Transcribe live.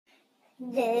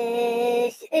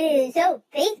This is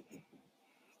Opie.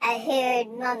 I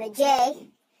heard Mama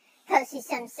J posted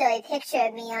some silly picture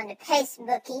of me on the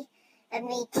Facebookie of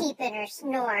me keeping or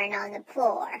snoring on the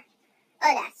floor.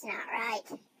 Oh, that's not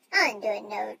right. I ain't doing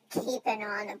no keeping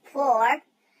on the floor.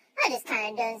 I just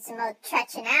kind of doing some old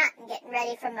stretching out and getting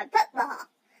ready for my football.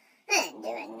 I ain't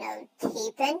doing no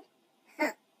keeping.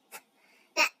 Huh.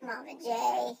 That Mama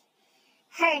J.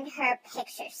 Her and her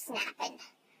picture snapping.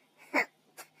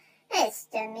 It's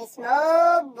doing me some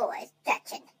old boy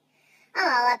stretching. I'm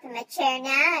all up in my chair now.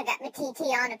 I got my TT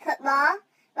on a football.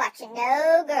 Watching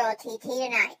no girl TT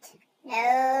tonight.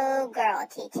 No girl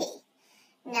TT.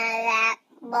 None of that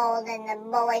bold and the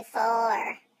boyful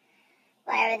or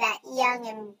whatever that young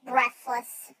and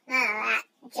breathless. None of that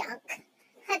junk.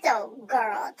 That's old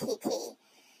girl TT.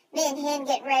 Me and him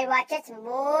getting ready to watch us some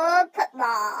more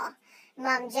football.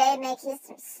 Mom J make you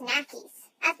some snackies.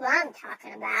 That's what I'm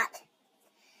talking about.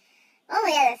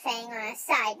 Only other thing on a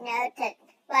side note that,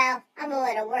 well, I'm a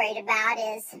little worried about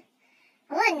is,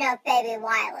 I want to know if baby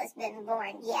Lila's been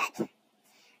born yet.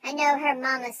 I know her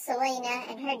mama Selena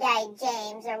and her daddy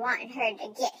James are wanting her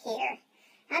to get here.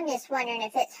 I'm just wondering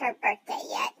if it's her birthday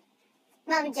yet.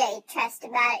 Mama J trusts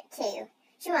about it too.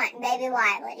 She wanting baby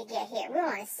Lila to get here. We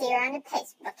want to see her on the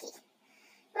Facebookie.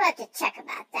 We'll have to check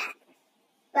about that.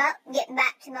 Well, getting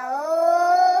back to my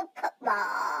old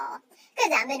football.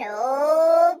 'Cause I'm an old